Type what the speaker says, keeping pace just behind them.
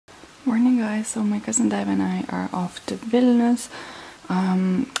Morning guys, so my cousin Daiva and I are off to Vilnius.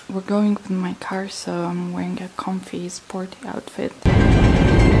 We're going with my car, so I'm wearing a comfy, sporty outfit.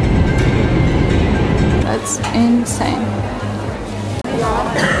 That's insane.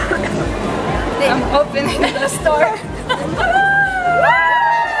 I'm opening the store.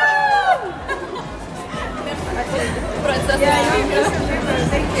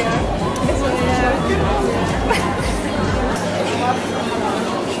 Thank you.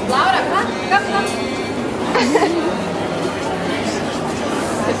 Laura, come.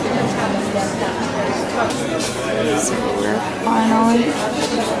 So we're finally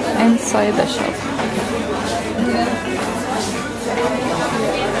inside the shop.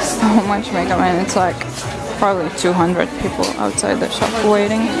 So much makeup, and it's like probably 200 people outside the shop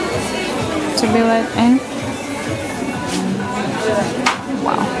waiting to be let in.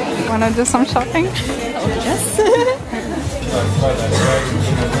 Wow. Wanna do some shopping? Oh, yes.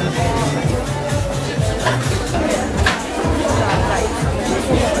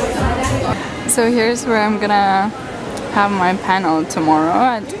 So here's where I'm gonna have my panel tomorrow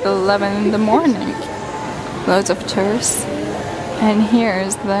at 11 in the morning. Loads of chairs. And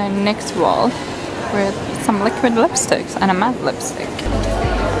here's the NYX wall with some liquid lipsticks and a matte lipstick.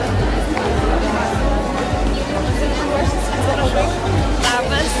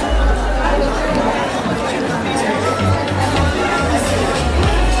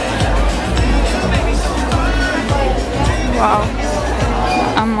 Wow,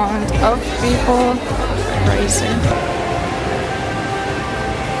 amount of people, crazy.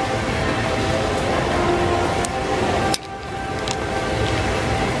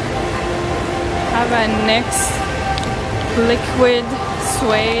 Have a NYX liquid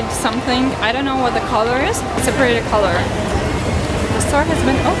suede something. I don't know what the color is. It's a pretty color. The store has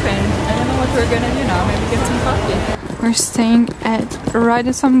been open. I don't know what we're gonna do now. Maybe get some coffee. We're staying at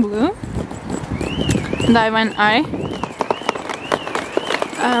Radisson Blue. Daiva and I.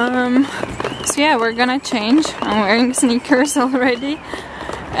 So yeah, we're gonna change. I'm wearing sneakers already,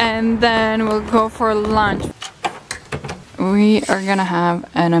 and then we'll go for lunch. We are gonna have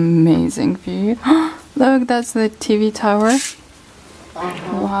an amazing view. Look, that's the TV tower.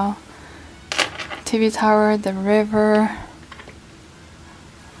 Wow. TV tower, the river.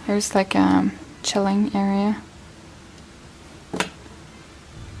 Here's like a chilling area.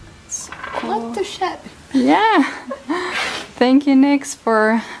 So cool. What the shit? Yeah. Thank you, NYX,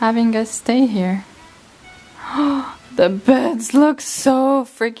 for having us stay here. The beds look so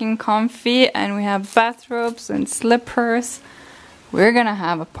freaking comfy, and we have bathrobes and slippers. We're gonna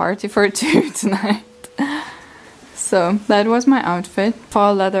have a party for two tonight. So that was my outfit.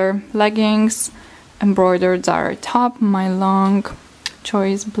 Fall leather leggings, embroidered Zara top, my long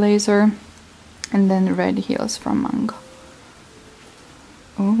Choies blazer, and then red heels from Mango.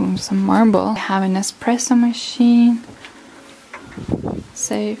 Ooh, some marble. I have an espresso machine,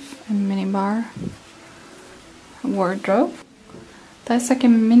 safe and mini bar, a wardrobe. That's like a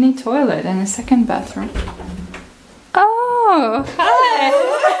mini toilet and a second bathroom. Oh, hi!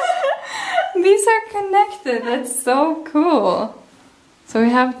 These are connected. That's so cool. So we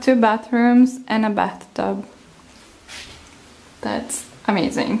have two bathrooms and a bathtub. That's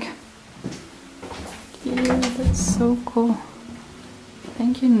amazing. Yeah, that's so cool.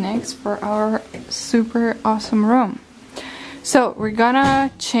 Thank you, NYX, for our super awesome room. So we're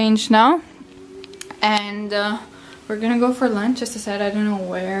gonna change now, and we're gonna go for lunch. As I said, I don't know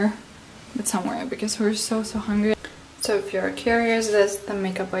where, but somewhere, because we're so hungry. So if you're curious, that's the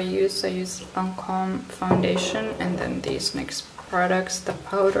makeup I use. I use Lancome foundation, and then these NYX products, the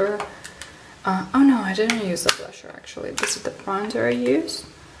powder. Oh no, I didn't use the blusher actually. This is the bronzer I use.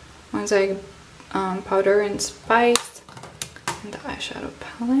 Once I powder and spice, and the eyeshadow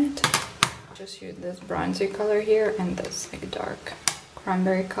palette. Just use this bronzy color here and this like dark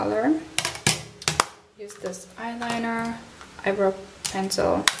cranberry color. Use this eyeliner, eyebrow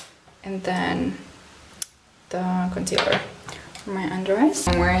pencil, and then the concealer for my under eyes.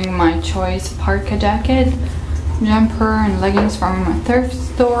 I'm wearing my Choies parka jacket, jumper, and leggings from a thrift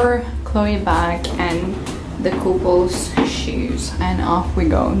store, Chloe bag, and the Kooples shoes. And off we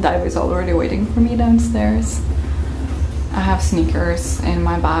go. Daiva is already waiting for me downstairs. I have sneakers in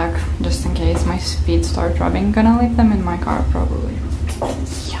my bag just in case my feet start rubbing. Gonna leave them in my car probably.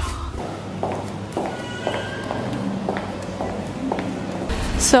 Yeah.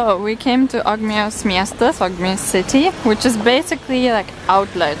 So we came to Ogmios Miestas, Ogmios City, which is basically like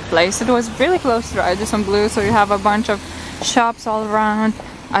outlet place. It was really close to Radisson Blue, so you have a bunch of shops all around,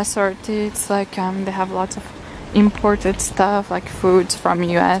 assorted. It's like they have lots of imported stuff like foods from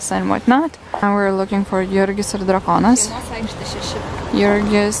US and whatnot. And we're looking for Jurgis ir Drakonas.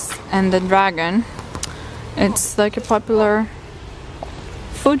 Jurgis and the Dragon. It's like a popular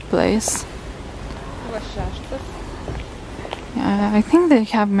food place. Yeah, I think they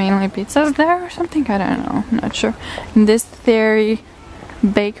have mainly pizzas there or something, I don't know, I'm not sure. And this Theory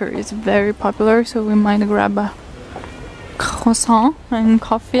bakery is very popular, so we might grab a croissant and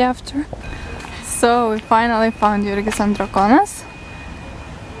coffee after. So we finally found Jurgis and Drakonas.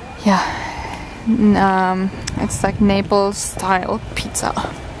 Yeah, it's like Naples style pizza.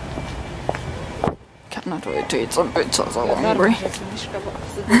 Cannot wait to eat some pizza, so hungry.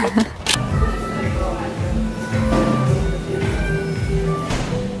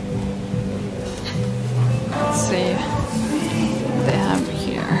 Let's see what they have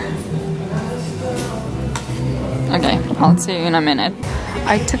here. Okay, I'll see you in a minute.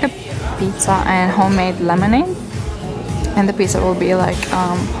 I took a pizza and homemade lemonade, and the pizza will be like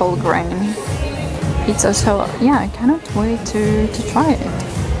whole grain pizza. So yeah, I cannot wait to try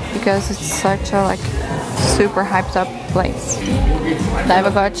it because it's such a like super hyped up place.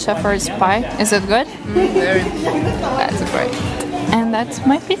 Daiva got shepherd's pie. Is it good? Very. That's great. And that's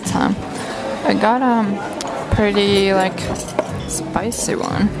my pizza. I got pretty like spicy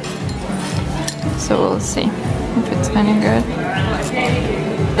one, so we'll see if it's any good.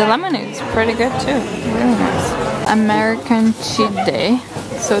 The lemonade is pretty good too, really nice. American cheat day.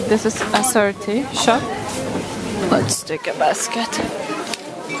 So this is a Sporty shop. Let's take a basket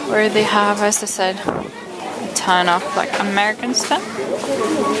where they have, as I said, a ton of like American stuff,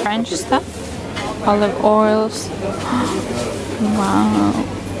 French stuff, olive oils. Wow.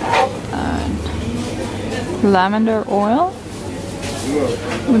 Lavender oil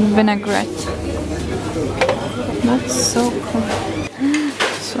with vinaigrette. That's so cool.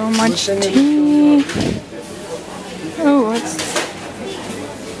 So much tea. Oh, what's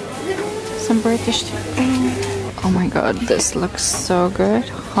some British tea? Oh my god, this looks so good.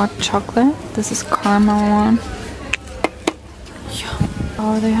 Hot chocolate. This is caramel one.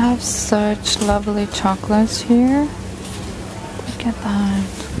 Oh, they have such lovely chocolates here. Look at that.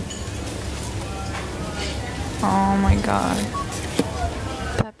 Oh my god.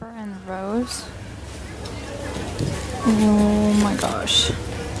 Pepper and rose. Oh my gosh.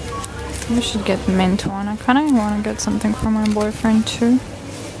 We should get mint one. I kind of want to get something for my boyfriend too.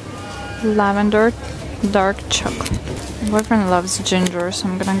 Lavender dark chocolate. My boyfriend loves ginger, so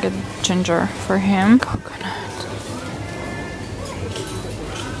I'm gonna get ginger for him. Coconut.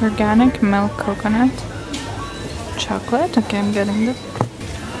 Organic milk coconut. Chocolate. Okay, I'm getting the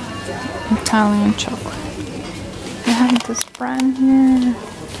Italian chocolate. They have this brand here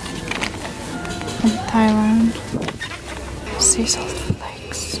in Thailand. Sea salt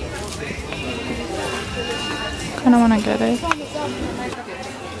flakes. Kinda wanna get it.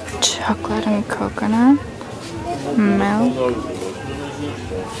 Chocolate and coconut. Milk.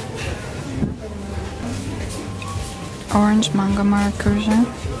 Orange mango maracuja.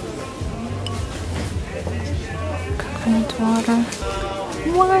 Coconut water.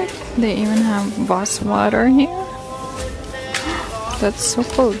 What? They even have Voss water here? That's so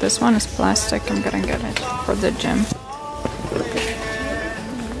cool. This one is plastic. I'm gonna get it for the gym.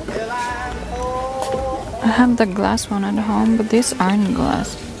 I have the glass one at home, but these aren't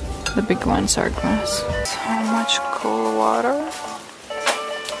glass. The big ones are glass. So much cool water.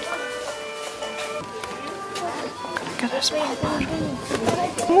 Gonna get a small bottle.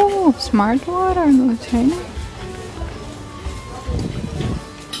 Ooh, smart water, Lithuania.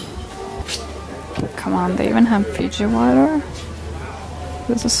 Come on, they even have Fiji water.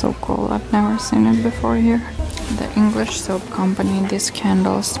 This is so cool. I've never seen it before here. The English soap company. These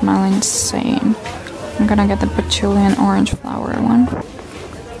candles smell insane. I'm gonna get the patchouli and orange flower one.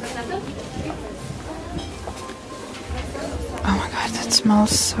 Oh my god, that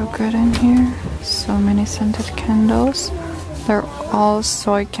smells so good in here. So many scented candles. They're all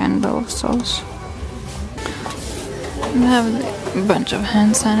soy candles also. We have a bunch of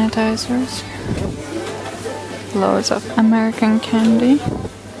hand sanitizers. Loads of American candy.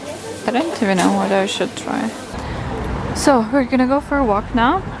 I don't even know what I should try. So we're gonna go for a walk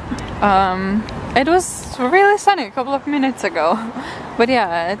now. It was really sunny a couple of minutes ago, but yeah,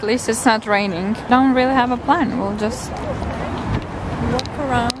 at least it's not raining. Don't really have a plan. We'll just walk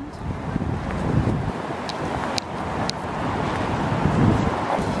around.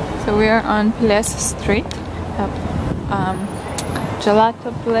 So we are on Pilies Street.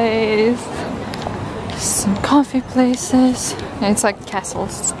 Gelato place, some coffee places. It's like Castle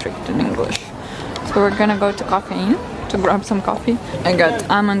Street in English. So we're gonna go to Coffee Inn to grab some coffee. I got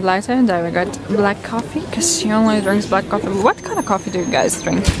almond latte, Daiva got black coffee because she only drinks black coffee. What kind of coffee do you guys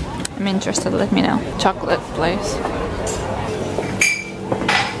drink? I'm interested, let me know. Chocolate place.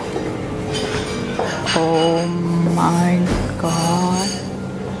 my god.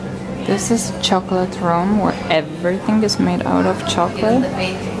 This is chocolate room where everything is made out of chocolate.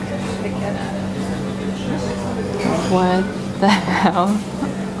 What the hell?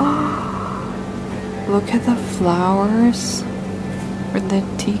 Look at the flowers with the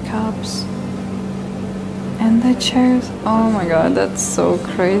teacups and the chairs. Oh my god, that's so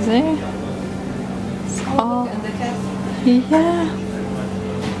crazy. It's all, yeah.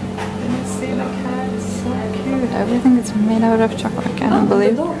 See the cat, it's so cute. Everything is made out of chocolate. I cannot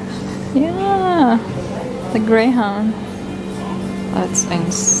believe. Yeah, the greyhound. That's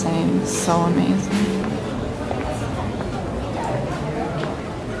insane. So amazing.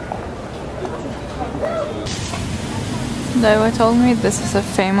 Daiva told me this is a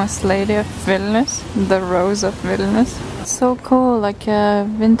famous lady of Vilnius, the Rose of Vilnius. So cool, like a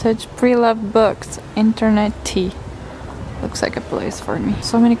vintage pre-loved books, internet tea. Looks like a place for me.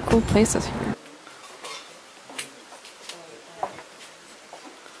 So many cool places here.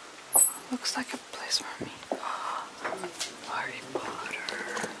 Looks like a place for me. Harry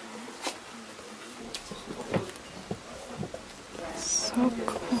Potter. So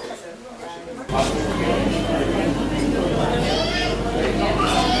cool.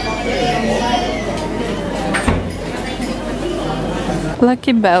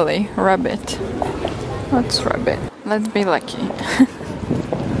 Lucky belly, rabbit. Let's rub it. Let's be lucky.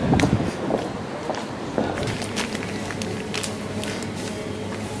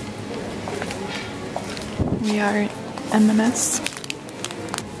 We are at M&S.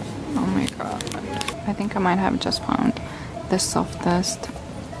 Oh my god. I think I might have just found the softest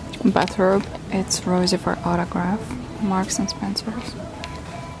bathrobe. It's rosy for autograph. Marks and Spencer's.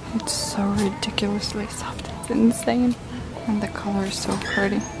 It's so ridiculously soft. It's insane. And the color is so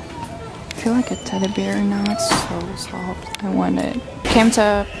pretty. I feel like a teddy bear now. It's so soft. I want it. Came to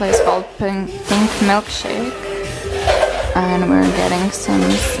a place called Pink Milkshake. And we're getting some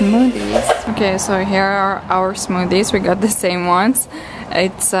smoothies. Okay, so here are our smoothies. We got the same ones.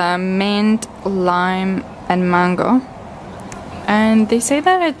 It's mint, lime, and mango. And they say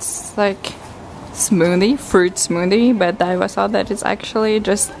that it's like smoothie, fruit smoothie, but Daiva saw that it's actually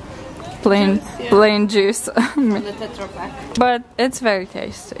just plain juice. But it's very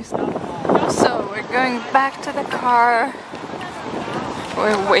tasty. So we're going back to the car.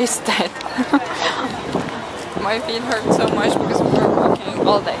 We're wasted. My feet hurt so much because we were walking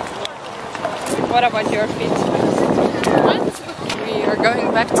all day. What about your feet? What? We are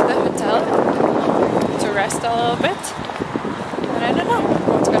going back to the hotel to rest a little bit. But I don't know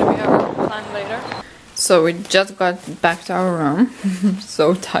what's gonna be our plan later. So we just got back to our room.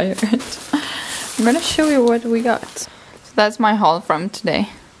 So tired. I'm gonna show you what we got. So that's my haul from today.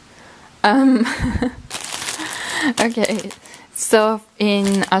 Okay. So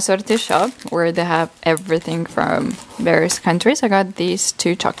in a Sporty shop where they have everything from various countries, I got these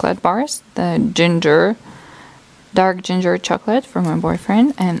two chocolate bars, the dark ginger chocolate for my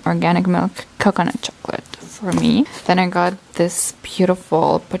boyfriend and organic milk coconut chocolate for me. Then I got this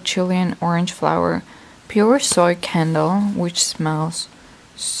beautiful patchouli and orange flower pure soy candle, which smells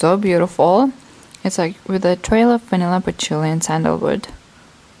so beautiful. It's like with a trail of vanilla, patchouli and sandalwood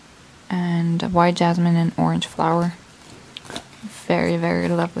and white jasmine and orange flower. Very, very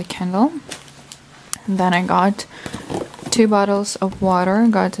lovely candle. And then I got 2 bottles of water.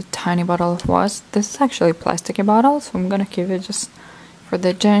 Got a tiny bottle of was. This is actually a plasticky bottle, so I'm gonna keep it just for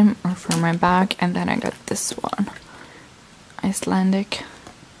the gym or for my bag. And then I got this one, Icelandic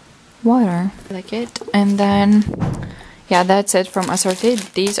water. I like it. And then yeah, that's it from Sporty.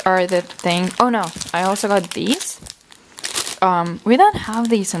 These are the thing. Oh no, I also got these. We don't have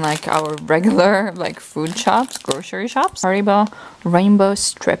these in like our regular like food shops, grocery shops. Haribo rainbow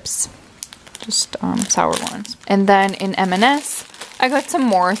strips, just sour ones. And then in M&S, I got some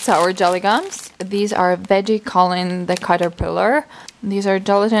more sour jelly gums. These are Veggie Colin the Caterpillar. These are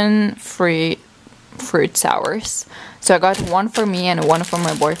gelatin-free fruit sours. So I got one for me and one for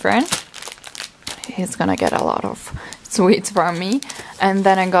my boyfriend. He's gonna get a lot of sweets from me. And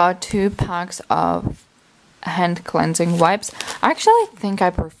then I got 2 packs of hand cleansing wipes. I actually think I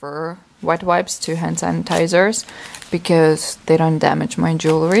prefer wet wipes to hand sanitizers because they don't damage my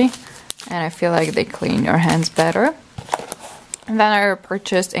jewelry and I feel like they clean your hands better. And then I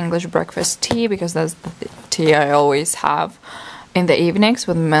purchased English breakfast tea because that's the tea I always have in the evenings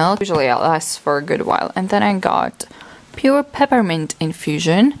with milk. Usually it lasts for a good while. And then I got pure peppermint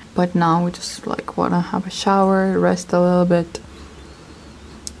infusion, but now we just like want to have a shower, rest a little bit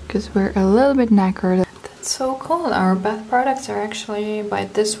because we're a little bit knackered. So cool, our bath products are actually by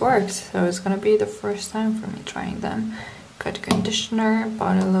This Works, so it's gonna be the first time for me trying them. Got conditioner,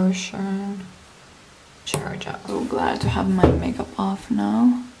 body lotion, charge up. So glad to have my makeup off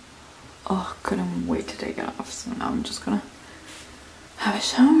now. Oh, couldn't wait to take it off. So now I'm just gonna have a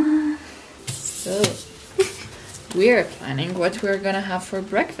shower. So we are planning what we're gonna have for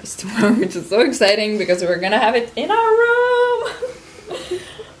breakfast tomorrow, which is so exciting because we're gonna have it in our room.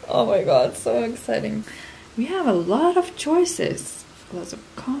 Oh my god, so exciting. We have a lot of choices. Lots of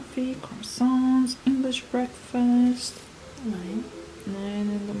coffee, croissants, English breakfast. 9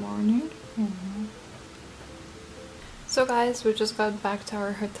 in the morning. So guys, we just got back to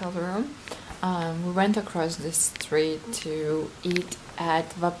our hotel room. We went across the street to eat at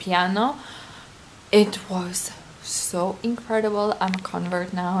Vapiano. It was so incredible. I'm a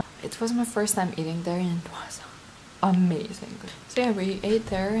convert now. It was my first time eating there and it was amazing. So yeah, we ate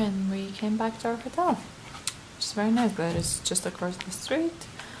there and we came back to our hotel. Which is very nice, but it's just across the street.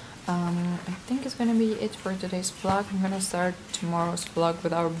 I think it's gonna be it for today's vlog. I'm gonna start tomorrow's vlog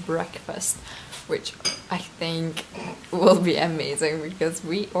with our breakfast, which I think will be amazing because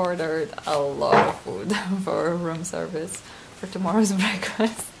we ordered a lot of food for room service for tomorrow's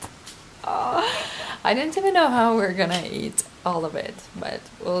breakfast. I didn't even know how we're gonna eat all of it, but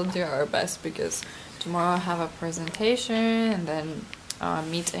we'll do our best because tomorrow I have a presentation and then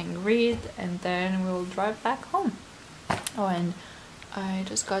meet and greet, and then we'll drive back home. Oh, and I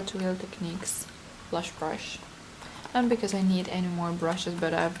just got Real Techniques blush brush. Not because I need any more brushes,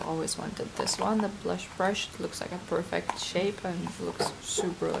 but I've always wanted this one, the blush brush. It looks like a perfect shape and it looks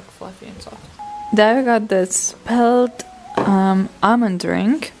super like fluffy and soft. Daiva got this spelled almond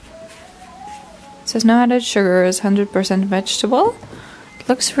drink. It says no added sugar, is 100% vegetable. It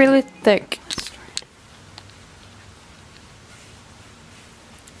looks really thick.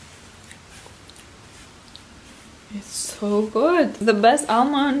 It's so good. The best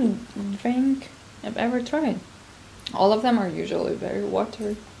almond drink I've ever tried. All of them are usually very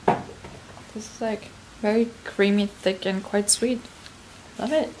watery. This is like very creamy, thick, and quite sweet.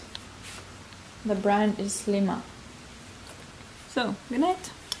 Love it. The brand is Lima. So, good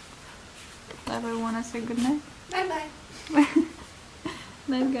night. Ever wanna say good night? Bye bye.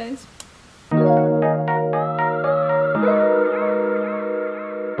 Night, guys.